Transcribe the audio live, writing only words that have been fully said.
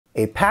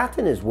A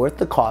patent is worth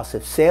the cost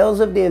if sales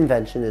of the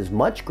invention is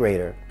much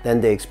greater than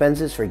the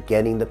expenses for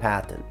getting the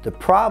patent. The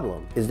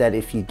problem is that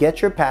if you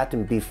get your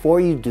patent before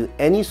you do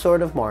any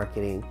sort of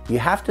marketing, you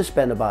have to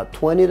spend about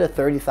 $20,000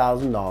 to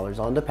 $30,000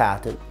 on the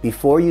patent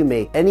before you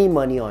make any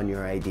money on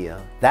your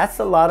idea. That's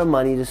a lot of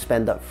money to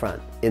spend up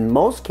front. In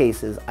most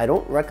cases, I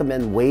don't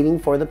recommend waiting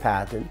for the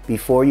patent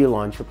before you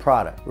launch your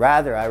product.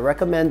 Rather, I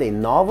recommend a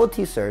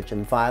novelty search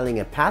and filing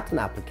a patent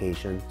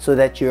application so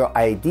that your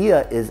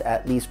idea is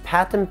at least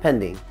patent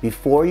pending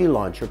before you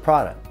launch your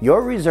product.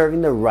 You're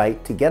reserving the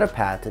right to get a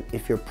patent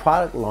if your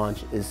product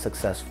launch is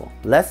successful.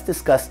 Let's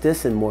discuss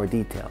this in more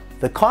detail.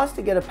 The cost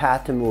to get a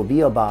patent will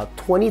be about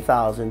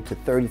 $20,000 to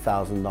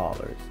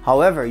 $30,000.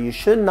 However, you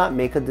should not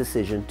make a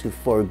decision to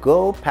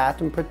forego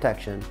patent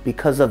protection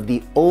because of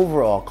the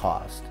overall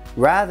cost.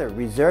 Rather,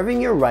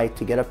 reserving your right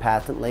to get a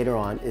patent later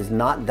on is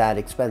not that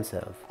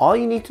expensive. All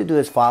you need to do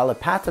is file a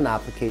patent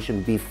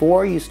application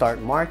before you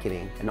start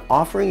marketing and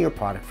offering your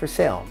product for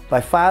sale. By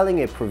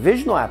filing a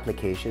provisional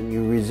application,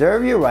 you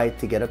reserve your right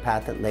to get a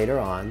patent later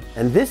on,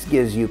 and this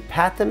gives you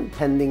patent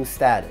pending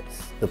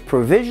status. The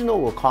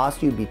provisional will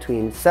cost you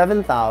between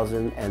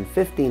 $7,000 and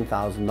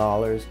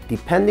 $15,000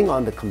 depending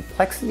on the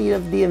complexity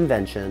of the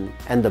invention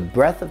and the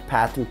breadth of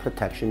patent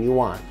protection you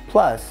want.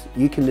 Plus,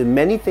 you can do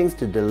many things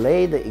to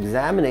delay the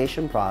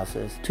examination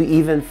process to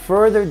even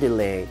further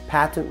delay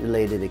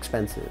patent-related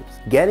expenses.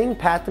 Getting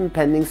patent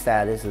pending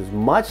status is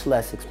much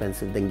less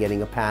expensive than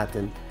getting a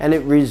patent, and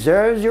it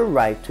reserves your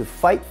right to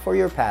fight for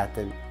your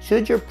patent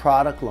should your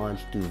product launch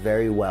do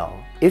very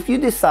well. If you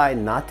decide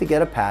not to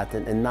get a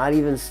patent and not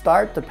even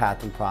start the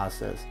patent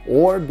process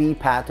or be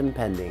patent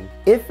pending,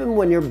 if and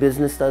when your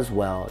business does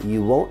well,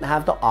 you won't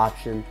have the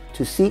option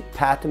to seek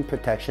patent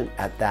protection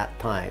at that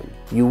time.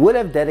 You would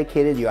have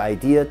dedicated your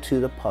idea to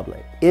the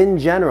public. In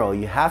general,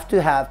 you have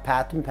to have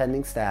patent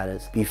pending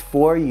status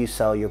before you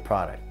sell your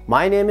product.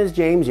 My name is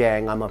James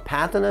Yang. I'm a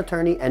patent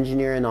attorney,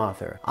 engineer, and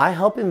author. I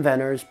help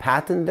inventors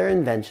patent their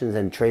inventions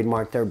and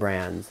trademark their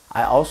brands.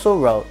 I also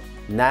wrote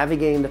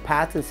Navigating the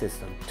Patent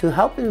System to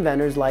help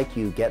inventors like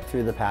you get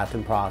through the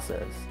patent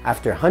process.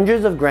 After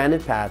hundreds of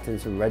granted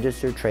patents and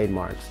registered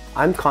trademarks,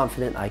 I'm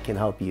confident I can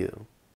help you.